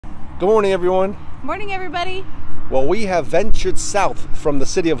Good morning, everyone. Morning, everybody. Well, we have ventured south from the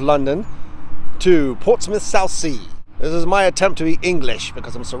city of London to Portsmouth, Southsea. This is my attempt to be English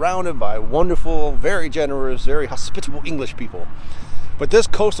because I'm surrounded by wonderful, very generous, very hospitable English people. But this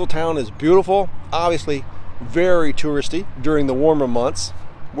coastal town is beautiful, obviously very touristy during the warmer months.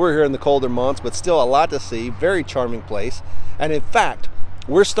 We're here in the colder months, but still a lot to see, very charming place. And in fact,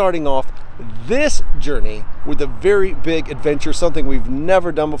 we're starting off this journey with a very big adventure, something we've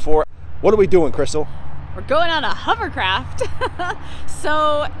never done before. What are we doing, Crystal? We're going on a hovercraft.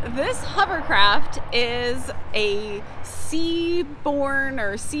 So this hovercraft is a seaborne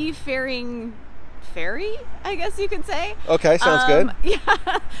or seafaring ferry, I guess you could say. Okay, sounds good.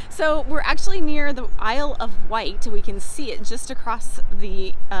 Yeah. So we're actually near the Isle of Wight. We can see it just across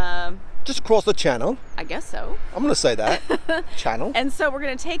the just across the channel. I guess so. I'm gonna say that. Channel. And so we're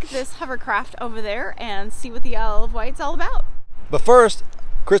gonna take this hovercraft over there and see what the Isle of Wight's all about. But first,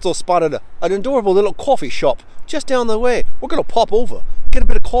 Crystal spotted an adorable little coffee shop just down the way. We're gonna pop over, get a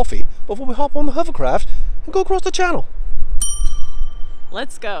bit of coffee before we hop on the hovercraft and go across the channel.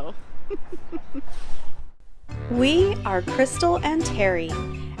 Let's go. We are Crystal and Terry,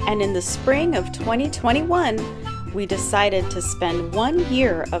 and in the spring of 2021, we decided to spend 1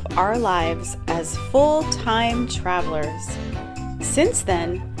 year of our lives as full-time travelers. Since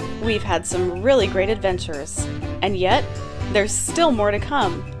then, we've had some really great adventures, and yet there's still more to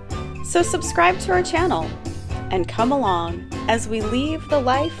come. So subscribe to our channel and come along as we leave the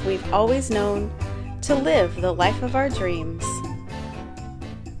life we've always known to live the life of our dreams.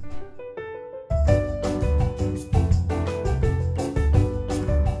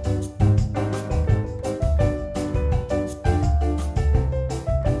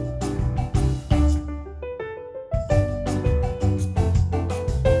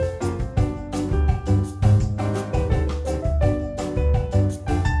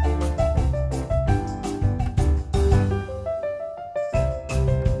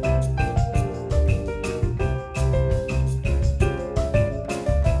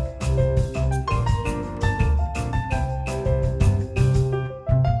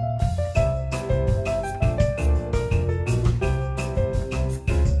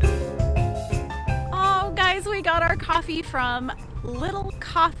 We got our coffee from Little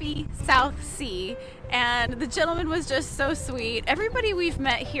Coffee Southsea, and the gentleman was just so sweet. Everybody we've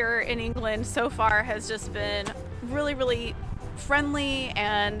met here in England so far has just been really friendly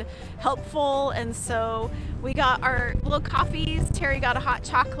and helpful, and so we got our little coffees. Terry got a hot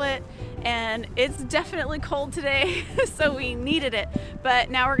chocolate, and it's definitely cold today, so we needed it.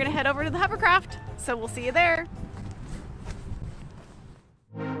 But now we're gonna head over to the hovercraft, so we'll see you there.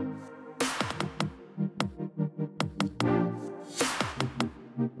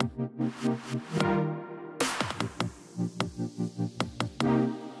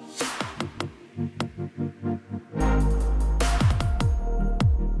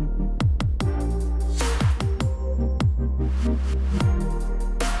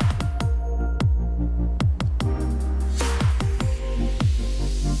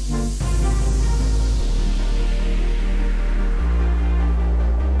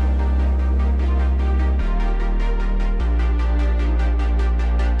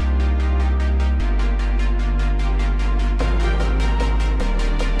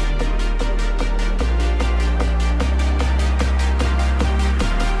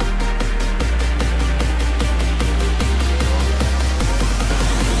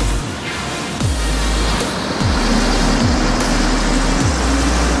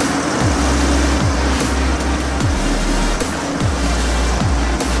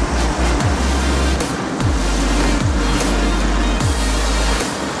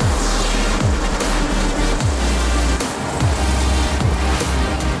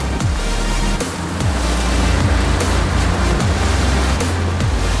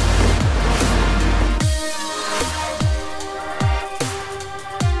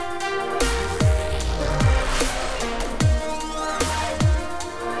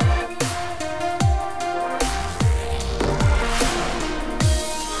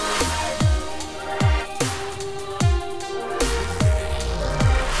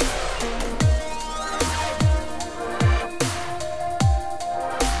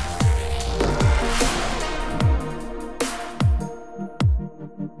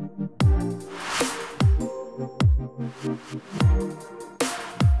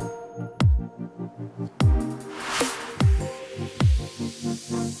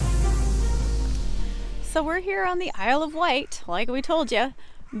 So we're here on the Isle of Wight, like we told you,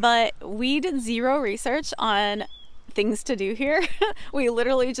 but we did zero research on things to do here. We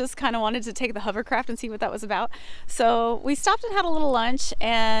literally just kind of wanted to take the hovercraft and see what that was about. So we stopped and had a little lunch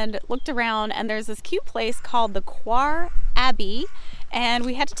and looked around, and there's this cute place called the Abbey, and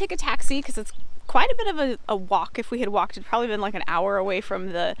we had to take a taxi because it's quite a bit of a walk. If we had walked, it'd probably been like an hour away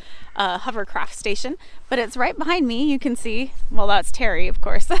from the hovercraft station, but it's right behind me. You can see, well, that's Terry, of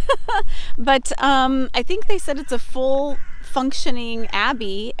course. But I think they said it's a full functioning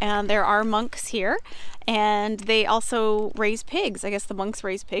abbey, and there are monks here, and they also raise pigs. I guess the monks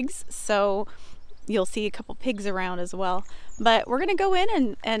raise pigs, so you'll see a couple pigs around as well. But we're gonna go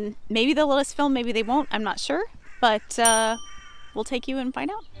in and maybe they'll let us film, maybe they won't, I'm not sure, but we'll take you and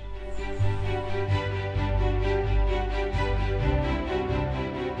find out.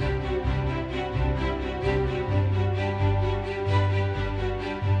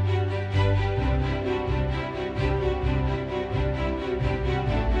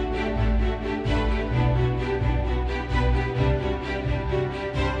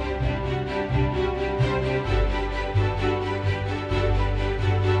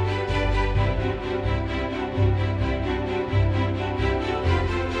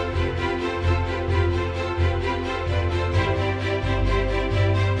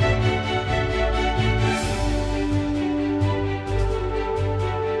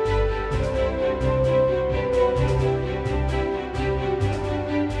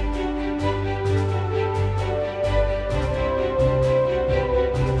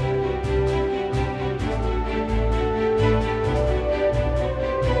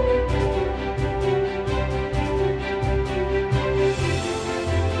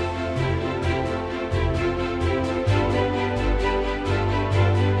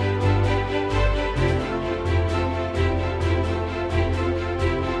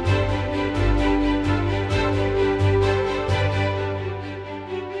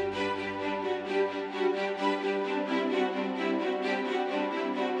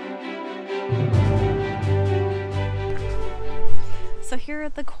 So here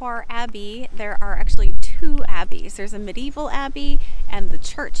at the Abbey, there are actually two abbeys. There's a medieval abbey and the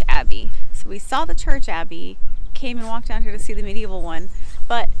church abbey. So we saw the church abbey, came and walked down here to see the medieval one,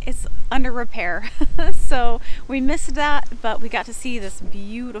 but it's under repair. So we missed that, but we got to see this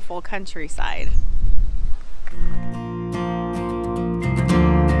beautiful countryside.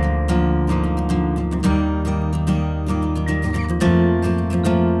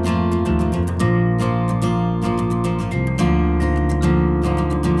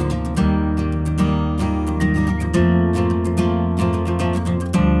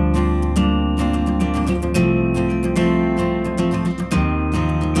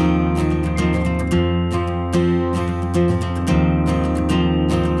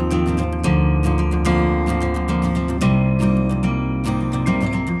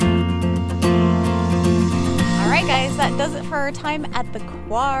 That does it for our time at the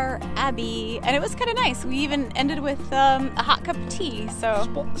Abbey, and it was kind of nice. We even ended with a hot cup of tea. So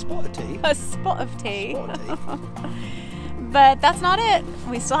spot of tea. A spot of tea. Spot of tea. But that's not it.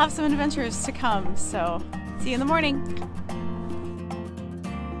 We still have some adventures to come. So see you in the morning.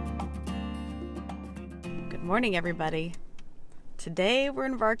 Good morning, everybody. Today we're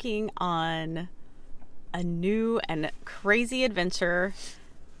embarking on a new and crazy adventure,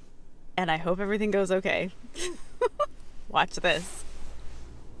 and I hope everything goes okay. Watch this.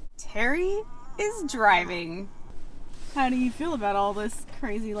 Terry is driving. How do you feel about all this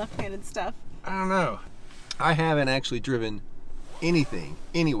crazy left-handed stuff? I don't know. I haven't actually driven anything,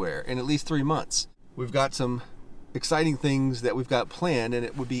 anywhere, in at least 3 months. We've got some exciting things that we've got planned, and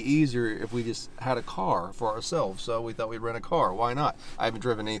it would be easier if we just had a car for ourselves. So we thought we'd rent a car. Why not? I haven't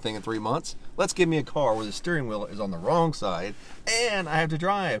driven anything in 3 months. Let's give me a car where the steering wheel is on the wrong side, and I have to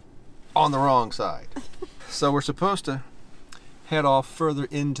drive on the wrong side. So we're supposed to head off further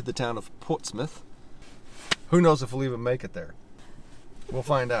into the town of Portsmouth. Who knows if we'll even make it there? We'll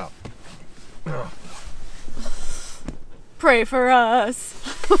find out. Pray for us.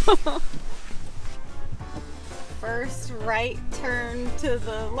 First right turn to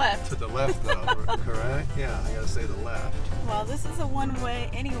the left. To the left though, correct? Yeah, I gotta say the left. Well, this is a one-way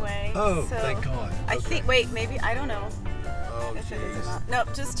anyway. Oh, so thank God. I think, wait, maybe, I don't know. Oh, if it is or jeez. not.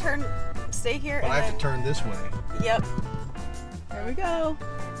 Nope, just turn, stay here. Well, and I have then, to turn this way. Yep. There we go.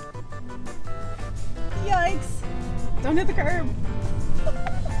 Yikes. Don't hit the curb.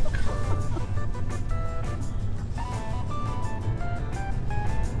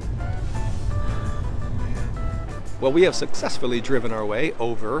 Well, we have successfully driven our way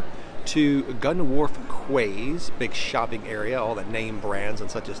over to Gun Wharf Quays, big shopping area, all the name brands and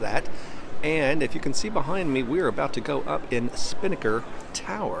such as that. And if you can see behind me, we're about to go up in Spinnaker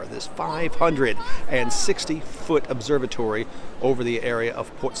Tower, this 560-foot observatory over the area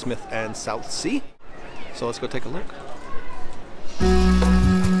of Portsmouth and Southsea. So let's go take a look.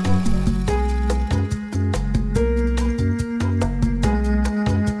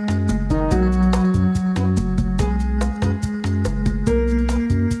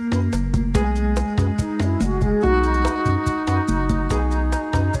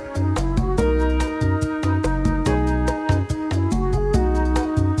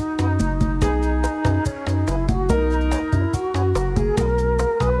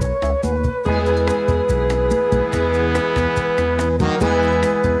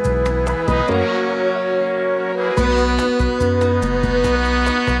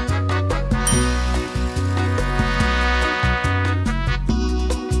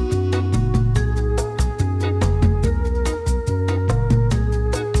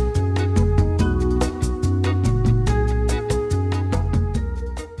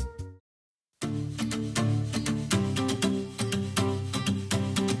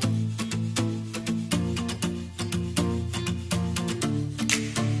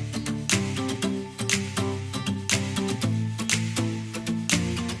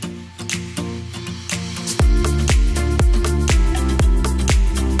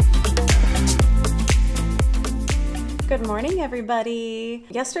 Good morning, everybody.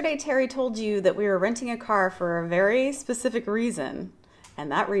 Yesterday, Terry told you that we were renting a car for a very specific reason,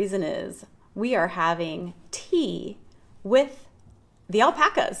 and that reason is we are having tea with the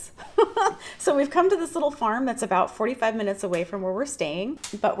alpacas. So we've come to this little farm that's about 45 minutes away from where we're staying,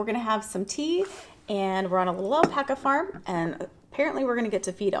 but we're gonna have some tea, and we're on a little alpaca farm, and apparently we're gonna get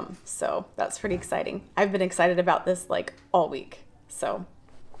to feed them. So that's pretty exciting. I've been excited about this like all week. So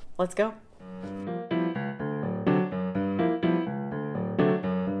let's go.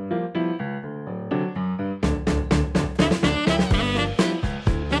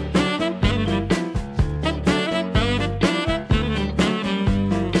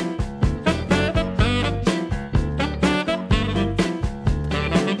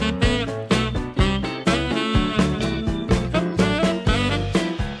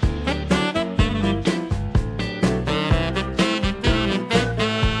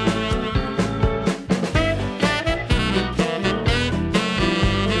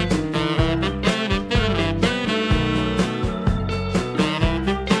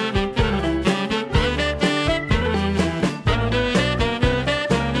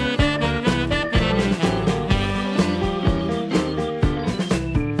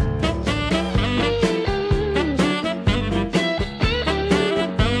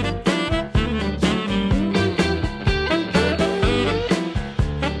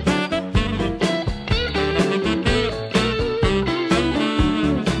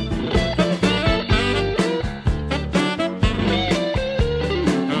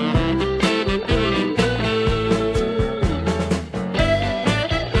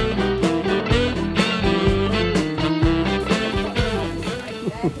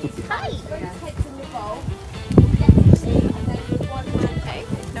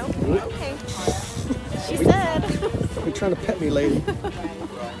 Trying to pet me, lady.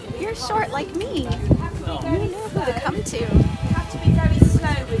 You're short like me. You know who to come to. You have to be very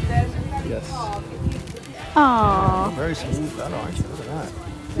slow with them. Yes. Aww. Very smooth, that aren't you? Look at that.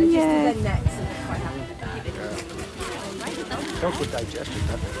 Yeah. The necks. Helps with digestion,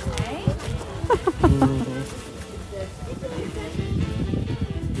 doesn't it?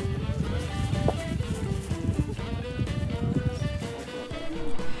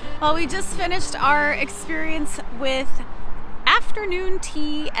 Well, we just finished our experience with afternoon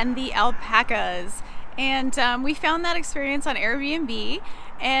tea and the alpacas, and we found that experience on Airbnb,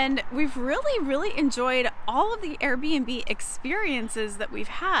 and we've really enjoyed all of the Airbnb experiences that we've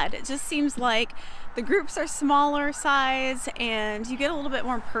had. It just seems like the groups are smaller size and you get a little bit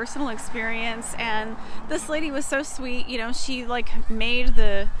more personal experience, and this lady was so sweet. You know, she like made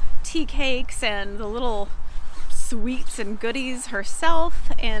the tea cakes and the little sweets and goodies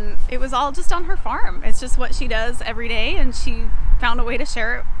herself, and it was all just on her farm. It's just what she does every day, and she found a way to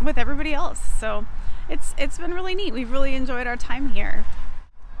share it with everybody else. So it's been really neat. We've really enjoyed our time here.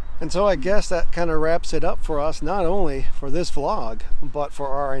 And so I guess that kind of wraps it up for us, not only for this vlog, but for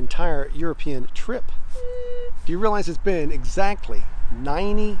our entire European trip. Do you realize it's been exactly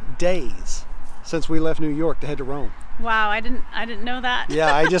 90 days since we left New York to head to Rome? Wow, I didn't know that.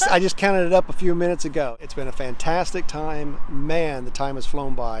 Yeah, I just counted it up a few minutes ago. It's been a fantastic time. Man, the time has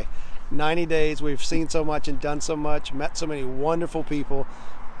flown by. 90 days, we've seen so much and done so much, met so many wonderful people.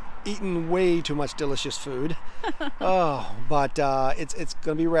 eaten way too much delicious food. But it's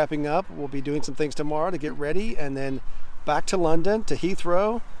going to be wrapping up. We'll be doing some things tomorrow to get ready, and then back to London, to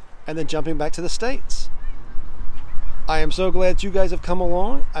Heathrow, and then jumping back to the States. I am so glad you guys have come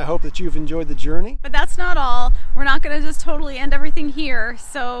along. I hope that you've enjoyed the journey. But that's not all. We're not going to just totally end everything here,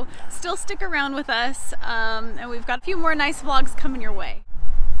 so still stick around with us, and we've got a few more nice vlogs coming your way.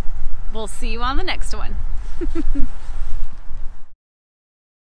 We'll see you on the next one.